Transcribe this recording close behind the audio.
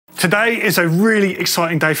Today is a really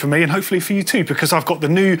exciting day for me and hopefully for you too, because I've got the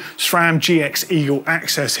new SRAM GX Eagle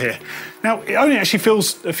AXS here. Now, it only actually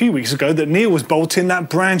feels a few weeks ago that Neil was bolting that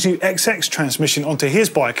brand new XX transmission onto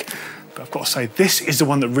his bike. But I've got to say, this is the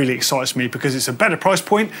one that really excites me because it's a better price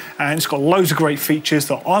point and it's got loads of great features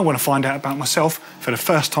that I want to find out about myself for the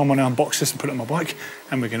first time when I unbox this and put it on my bike,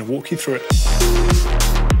 and we're going to walk you through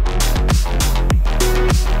it.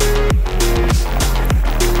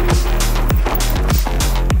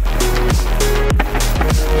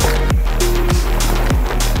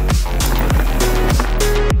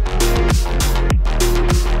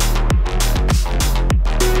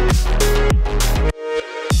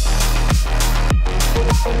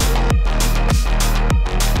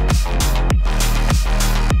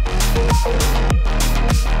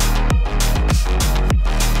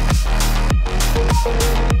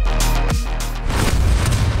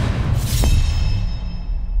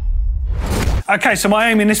 Okay, so my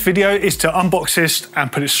aim in this video is to unbox this and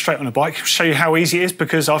put it straight on a bike, show you how easy it is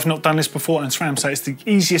because I've not done this before and SRAM say it's the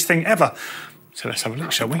easiest thing ever. So let's have a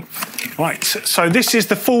look, shall we? Right, so this is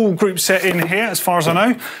the full group set in here, as far as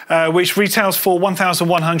I know, which retails for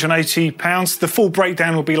 £1,180. The full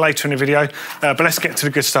breakdown will be later in the video, but let's get to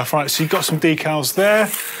the good stuff. Right, so you've got some decals there.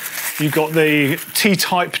 You've got the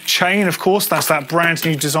T-type chain, of course, that's that brand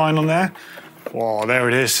new design on there. Wow, there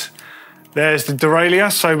it is. There's the derailleur,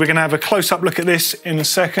 so we're going to have a close-up look at this in a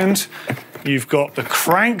second. You've got the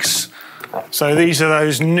cranks. So these are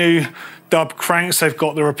those new dub cranks. They've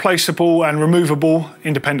got the replaceable and removable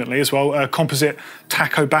independently as well, composite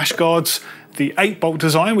taco bash guards. The 8-bolt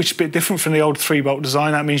design, which is a bit different from the old 3-bolt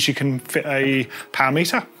design. That means you can fit a power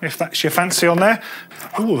meter, if that's your fancy on there.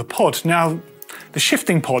 Oh, the pod. Now, the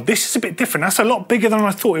shifting pod, this is a bit different. That's a lot bigger than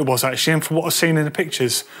I thought it was, actually, and from what I've seen in the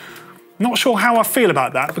pictures. Not sure how I feel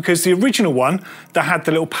about that because the original one that had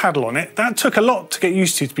the little paddle on it, that took a lot to get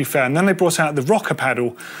used to be fair. And then they brought out the rocker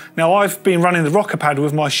paddle. Now I've been running the rocker paddle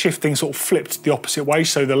with my shifting sort of flipped the opposite way.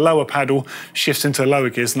 So the lower paddle shifts into the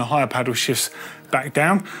lower gears and the higher paddle shifts back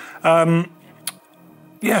down.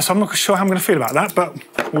 Yeah, so I'm not sure how I'm going to feel about that,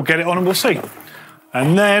 but we'll get it on and we'll see.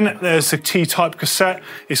 And then there's the T-type cassette.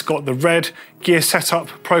 It's got the red gear setup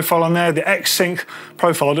profile on there, the X-Sync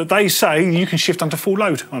profile that they say you can shift under full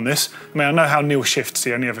load on this. I mean, I know how Neil shifts.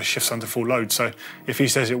 He only ever shifts under full load. So if he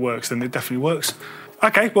says it works, then it definitely works.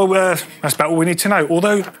 Okay, well, that's about all we need to know.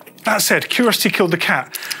 Although, that said, curiosity killed the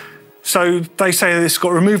cat. So they say that it's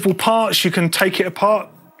got removable parts. You can take it apart.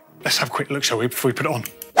 Let's have a quick look, shall we, before we put it on.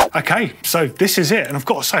 Okay, so this is it, and I've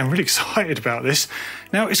got to say I'm really excited about this.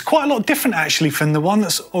 Now, it's quite a lot different actually from the one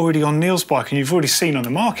that's already on Neil's bike and you've already seen on the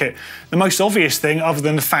market. The most obvious thing, other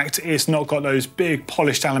than the fact it's not got those big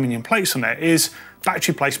polished aluminium plates on there, is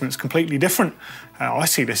battery placement's completely different. I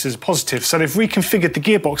see this as a positive. So they've reconfigured the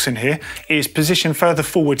gearbox in here, is positioned further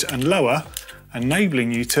forwards and lower,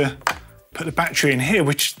 enabling you to put the battery in here,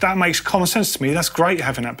 which that makes common sense to me. That's great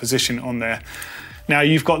having that position on there. Now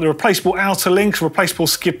you've got the replaceable outer links, replaceable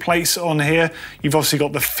skid plates on here. You've obviously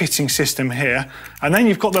got the fitting system here. And then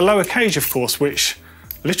you've got the lower cage, of course, which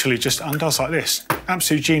literally just undoes like this.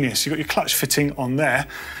 Absolute genius. You've got your clutch fitting on there.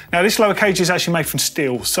 Now this lower cage is actually made from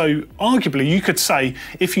steel. So arguably you could say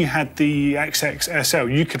if you had the XX SL,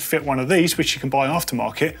 you could fit one of these, which you can buy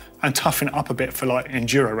aftermarket, and toughen it up a bit for like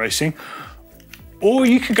enduro racing. Or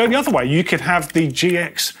you could go the other way. You could have the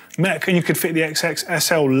GX mech and you could fit the XX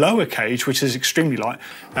SL lower cage, which is extremely light.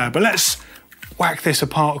 But let's whack this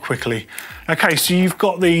apart quickly. Okay, so you've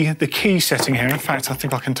got the key setting here. In fact, I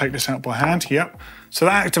think I can take this out by hand. Yep. So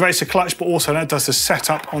that activates the clutch, but also that does the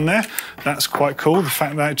setup on there. That's quite cool, the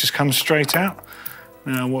fact that it just comes straight out.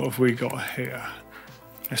 Now, what have we got here?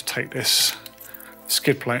 Let's take this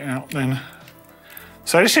skid plate out then.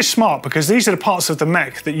 So this is smart because these are the parts of the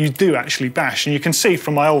mech that you do actually bash. And you can see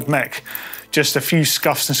from my old mech, just a few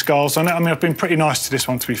scuffs and scars on it. I mean, I've been pretty nice to this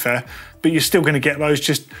one, to be fair, but you're still going to get those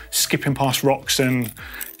just skipping past rocks and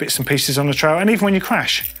bits and pieces on the trail, and even when you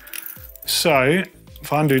crash. So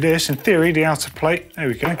if I undo this, in theory, the outer plate, there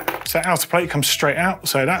we go. So that outer plate comes straight out,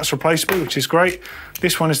 so that's replaceable, which is great.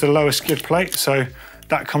 This one is the lower skid plate, so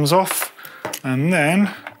that comes off. And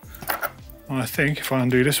then I think if I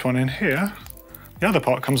undo this one in here, the other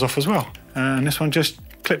part comes off as well. And this one just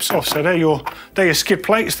clips off. So they're your skid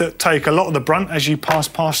plates that take a lot of the brunt as you pass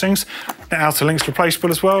things. The outer link's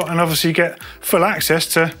replaceable as well, and obviously you get full access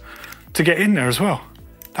to get in there as well.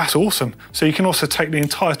 That's awesome. So you can also take the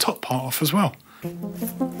entire top part off as well.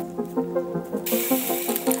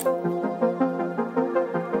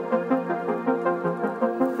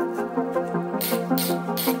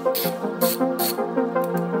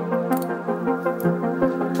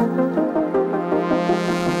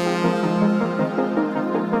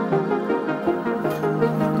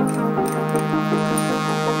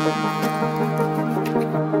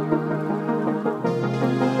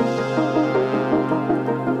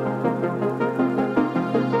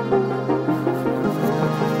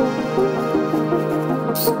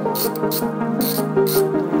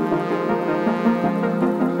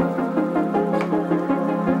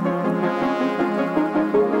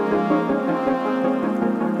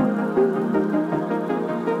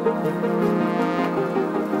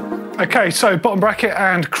 Okay, so bottom bracket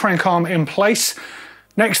and crank arm in place.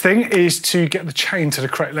 Next thing is to get the chain to the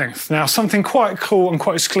correct length. Now, something quite cool and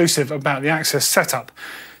quite exclusive about the AXS setup.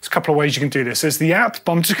 There's a couple of ways you can do this. There's the app,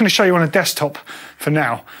 but I'm just going to show you on a desktop for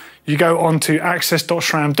now. You go on to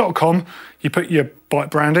axs.sram.com, you put your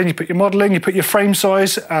bike brand in, you put your model in, you put your frame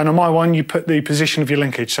size, and on my one, you put the position of your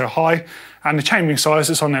linkage, so high, and the chain ring size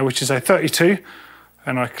that's on there, which is a 32.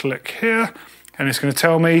 And I click here, and it's going to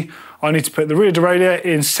tell me I need to put the rear derailleur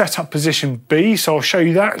in setup position B, so I'll show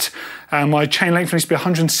you that. And my chain length needs to be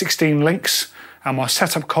 116 links, and my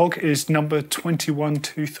setup cog is number 21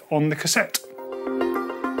 tooth on the cassette.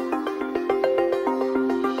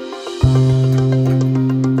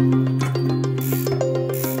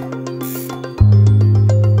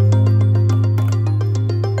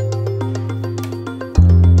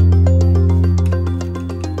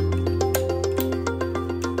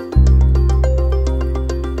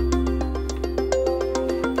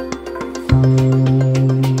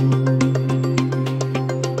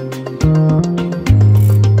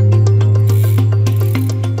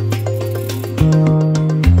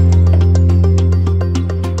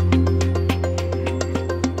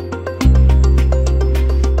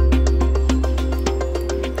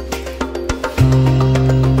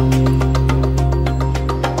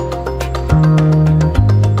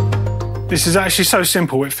 This is actually so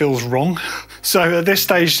simple it feels wrong. So at this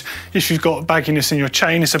stage, if you've got bagginess in your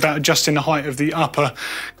chain, it's about adjusting the height of the upper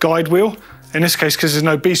guide wheel. In this case, because there's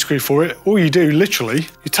no B-screw for it, all you do literally,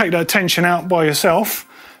 you take that tension out by yourself,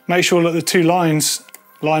 make sure that the two lines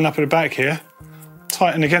line up at the back here,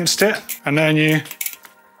 tighten against it, and then you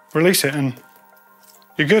release it and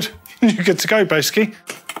you're good. You're good to go, basically.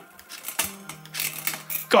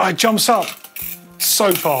 God, it jumps up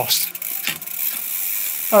so fast.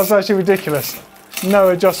 That's actually ridiculous. No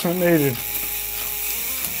adjustment needed.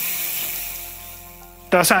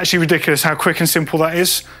 That's actually ridiculous how quick and simple that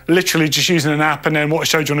is. Literally just using an app and then what I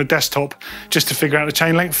showed you on a desktop just to figure out the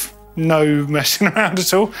chain length. No messing around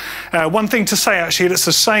at all. One thing to say actually that's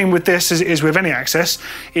the same with this as it is with any AXS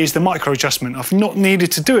is the micro adjustment. I've not needed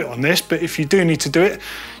to do it on this, but if you do need to do it,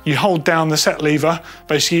 you hold down the set lever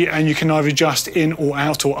basically and you can either adjust in or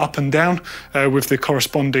out or up and down with the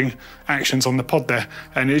corresponding actions on the pod there.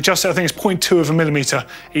 And it adjusts, I think it's 0.2 of a millimeter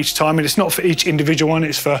each time, and it's not for each individual one,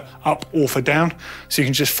 it's for up or for down. So you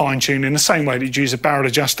can just fine tune in the same way that you use a barrel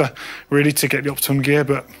adjuster really to get the optimum gear,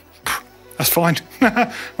 but that's fine.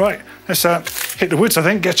 Right, let's hit the woods, I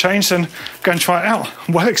think, get changed and go and try it out.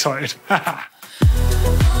 I'm well excited.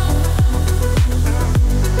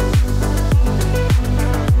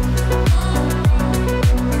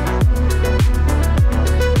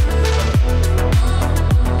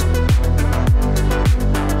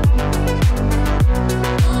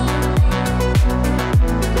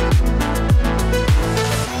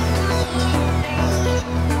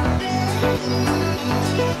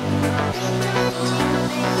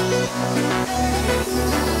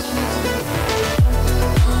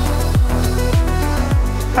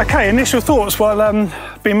 Okay, initial thoughts. Well,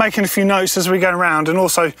 I've been making a few notes as we go around, and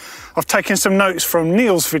also I've taken some notes from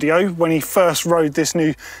Neil's video when he first rode this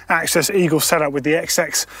new AXS Eagle setup with the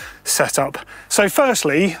XX setup. So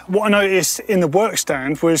firstly, what I noticed in the work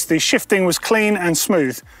stand was the shifting was clean and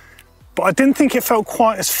smooth, but I didn't think it felt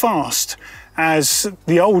quite as fast as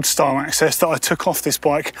the old style AXS that I took off this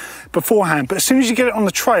bike beforehand. But as soon as you get it on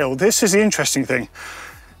the trail, this is the interesting thing.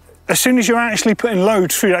 As soon as you're actually putting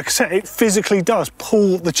load through that cassette, it physically does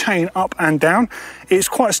pull the chain up and down. It's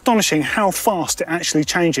quite astonishing how fast it actually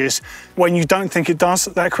changes when you don't think it does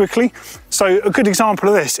that quickly. So a good example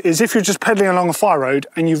of this is if you're just pedaling along a fire road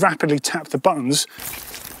and you rapidly tap the buttons,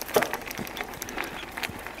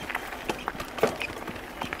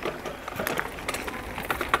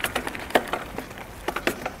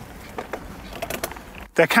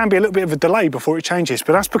 there can be a little bit of a delay before it changes,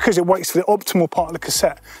 but that's because it waits for the optimal part of the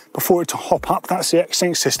cassette before it to hop up. That's the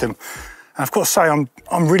X-Sync system. And I've got to say, I'm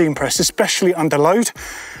really impressed, especially under load.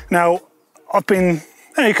 Now, I've been,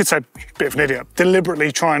 you could say, a bit of an idiot,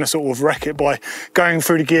 deliberately trying to sort of wreck it by going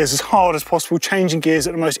through the gears as hard as possible, changing gears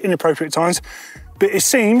at the most inappropriate times. But it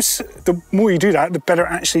seems the more you do that, the better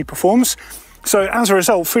it actually performs. So as a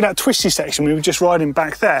result, through that twisty section we were just riding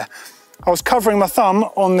back there, I was covering my thumb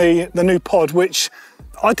on the new pod, which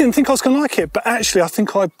I didn't think I was going to like it, but actually I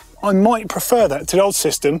think I might prefer that to the old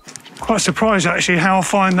system. Quite surprised actually how I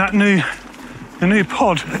find that the new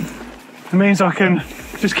pod. It means I can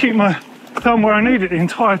just keep my done where I need it the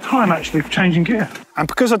entire time actually for changing gear. And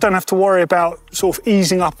because I don't have to worry about sort of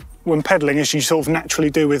easing up when pedaling as you sort of naturally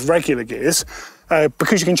do with regular gears,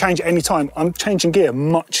 because you can change at any time, I'm changing gear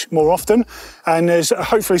much more often, and there's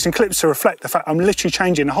hopefully some clips to reflect the fact I'm literally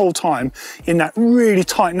changing the whole time in that really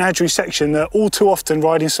tight nadgery section that all too often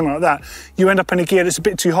riding something like that, you end up in a gear that's a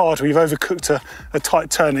bit too hard, where you've overcooked a tight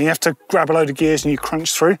turn and you have to grab a load of gears and you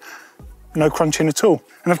crunch through. No crunching at all.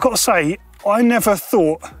 And I've got to say, I never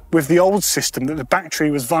thought with the old system that the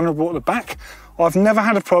battery was vulnerable at the back. I've never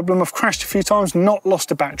had a problem. I've crashed a few times, not lost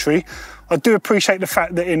a battery. I do appreciate the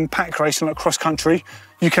fact that in pack racing, like cross country,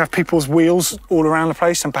 you can have people's wheels all around the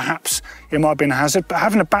place and perhaps it might have been a hazard, but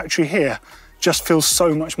having a battery here just feels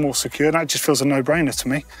so much more secure. That just feels a no-brainer to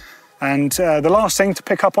me. And the last thing to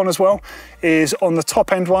pick up on as well is on the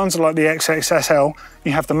top end ones, like the XX SL,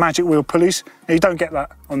 you have the magic wheel pulleys. Now, you don't get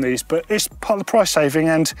that on these, but it's part of the price saving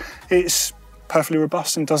and it's perfectly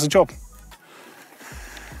robust and does the job.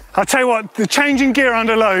 I'll tell you what, the changing gear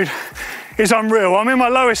under load is unreal. I'm in my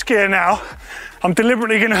lowest gear now. I'm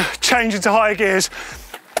deliberately gonna change into higher gears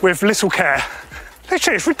with little care.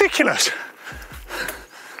 Literally, it's ridiculous.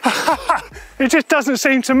 It just doesn't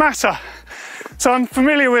seem to matter. So I'm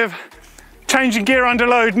familiar with changing gear under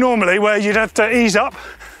load normally, where you'd have to ease up,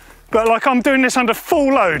 but like I'm doing this under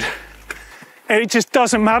full load, and it just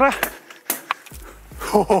doesn't matter.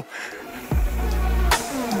 Oh.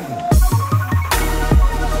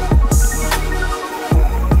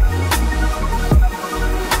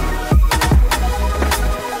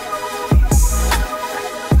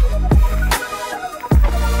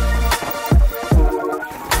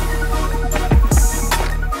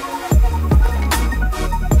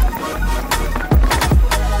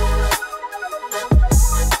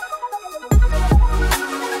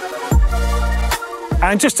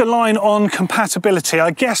 And just a line on compatibility,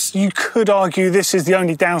 I guess you could argue this is the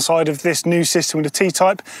only downside of this new system with the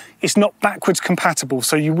T-Type. It's not backwards compatible,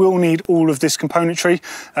 so you will need all of this componentry.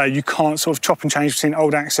 You can't sort of chop and change between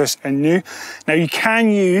old AXS and new. Now you can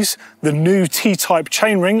use the new T-Type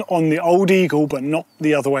chainring on the old Eagle, but not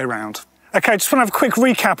the other way around. Okay, just want to have a quick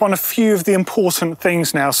recap on a few of the important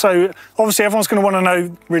things now. So obviously everyone's going to want to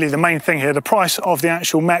know really the main thing here, the price of the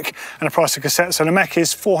actual mech and the price of cassette. So the mech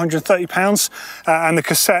is £430 and the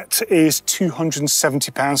cassette is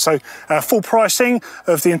 £270. So full pricing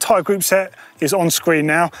of the entire group set is on screen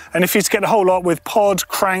now. And if you get the whole lot with pod,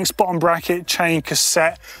 cranks, bottom bracket, chain,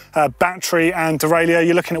 cassette, battery and derailleur,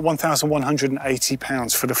 you're looking at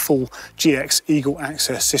 £1,180 for the full GX Eagle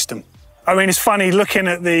AXS system. I mean, it's funny looking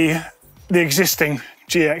at the existing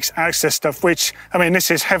GX AXS stuff, which, I mean, this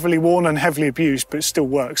is heavily worn and heavily abused, but it still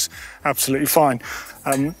works absolutely fine.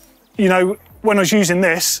 You know, when I was using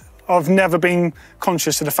this, I've never been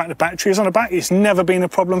conscious of the fact the battery is on the back. It's never been a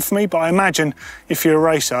problem for me, but I imagine if you're a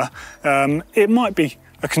racer, it might be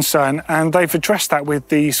a concern, and they've addressed that with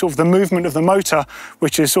the sort of the movement of the motor,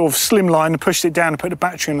 which is sort of slimline and pushed it down and put the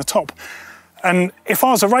battery on the top. And if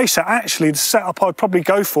I was a racer, actually, the setup I'd probably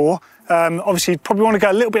go for, obviously you'd probably want to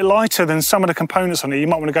go a little bit lighter than some of the components on it. You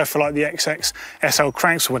might want to go for like the XX SL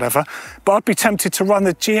cranks or whatever, but I'd be tempted to run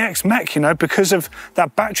the GX mech, you know, because of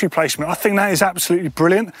that battery placement. I think that is absolutely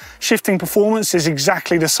brilliant. Shifting performance is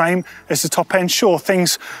exactly the same as the top end. Sure,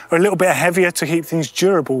 things are a little bit heavier to keep things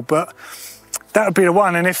durable, but that would be the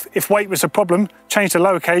one. And if weight was a problem, change the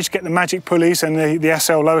lower cage, get the magic pulleys and the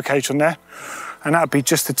SL lower cage on there, and that would be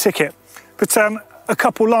just the ticket. But a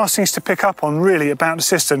couple last things to pick up on really about the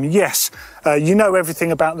system. Yes, you know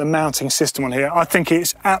everything about the mounting system on here. I think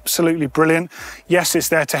it's absolutely brilliant. Yes, it's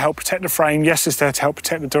there to help protect the frame. Yes, it's there to help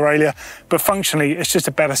protect the derailleur, but functionally it's just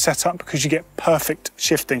a better setup because you get perfect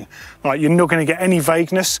shifting. Like, you're not going to get any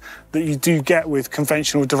vagueness that you do get with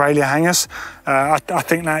conventional derailleur hangers. I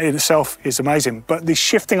think that in itself is amazing. But the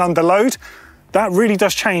shifting under load, that really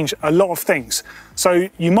does change a lot of things. So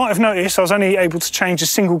you might have noticed I was only able to change a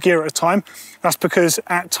single gear at a time. That's because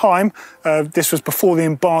at time, this was before the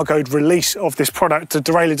embargoed release of this product. The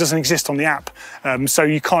derailleur doesn't exist on the app. So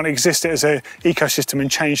you can't exist it as an ecosystem and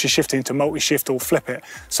change the shifting to multi-shift or flip it.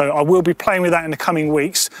 So I will be playing with that in the coming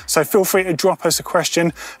weeks. So feel free to drop us a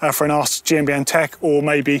question for an Ask GMBN Tech, or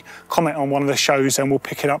maybe comment on one of the shows and we'll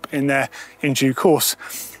pick it up in there in due course.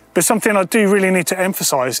 But something I do really need to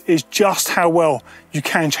emphasize is just how well you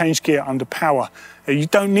can change gear under power. You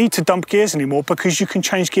don't need to dump gears anymore because you can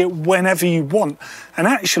change gear whenever you want. And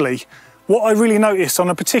actually, what I really noticed on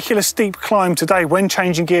a particular steep climb today when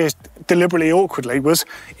changing gears deliberately awkwardly was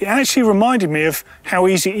it actually reminded me of how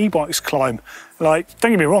easy e-bikes climb. Like,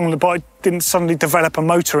 don't get me wrong, the bike didn't suddenly develop a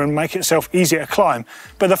motor and make itself easier to climb,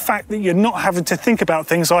 but the fact that you're not having to think about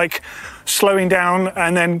things like slowing down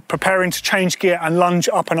and then preparing to change gear and lunge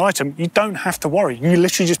up an item, you don't have to worry. You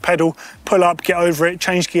literally just pedal, pull up, get over it,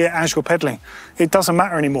 change gear as you're pedaling. It doesn't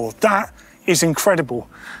matter anymore. That is incredible.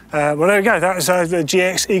 Well, there we go. That is the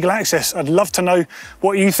GX Eagle AXS. I'd love to know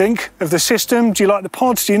what you think of the system. Do you like the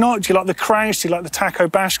pods? Do you not? Do you like the cranks? Do you like the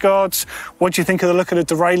tacho bash guards? What do you think of the look of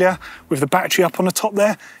the derailleur with the battery up on the top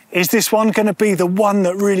there? Is this one going to be the one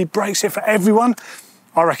that really breaks it for everyone?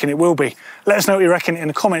 I reckon it will be. Let us know what you reckon in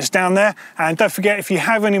the comments down there. And don't forget, if you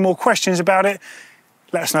have any more questions about it,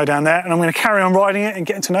 let us know down there. And I'm going to carry on riding it and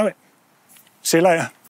getting to know it. See you later.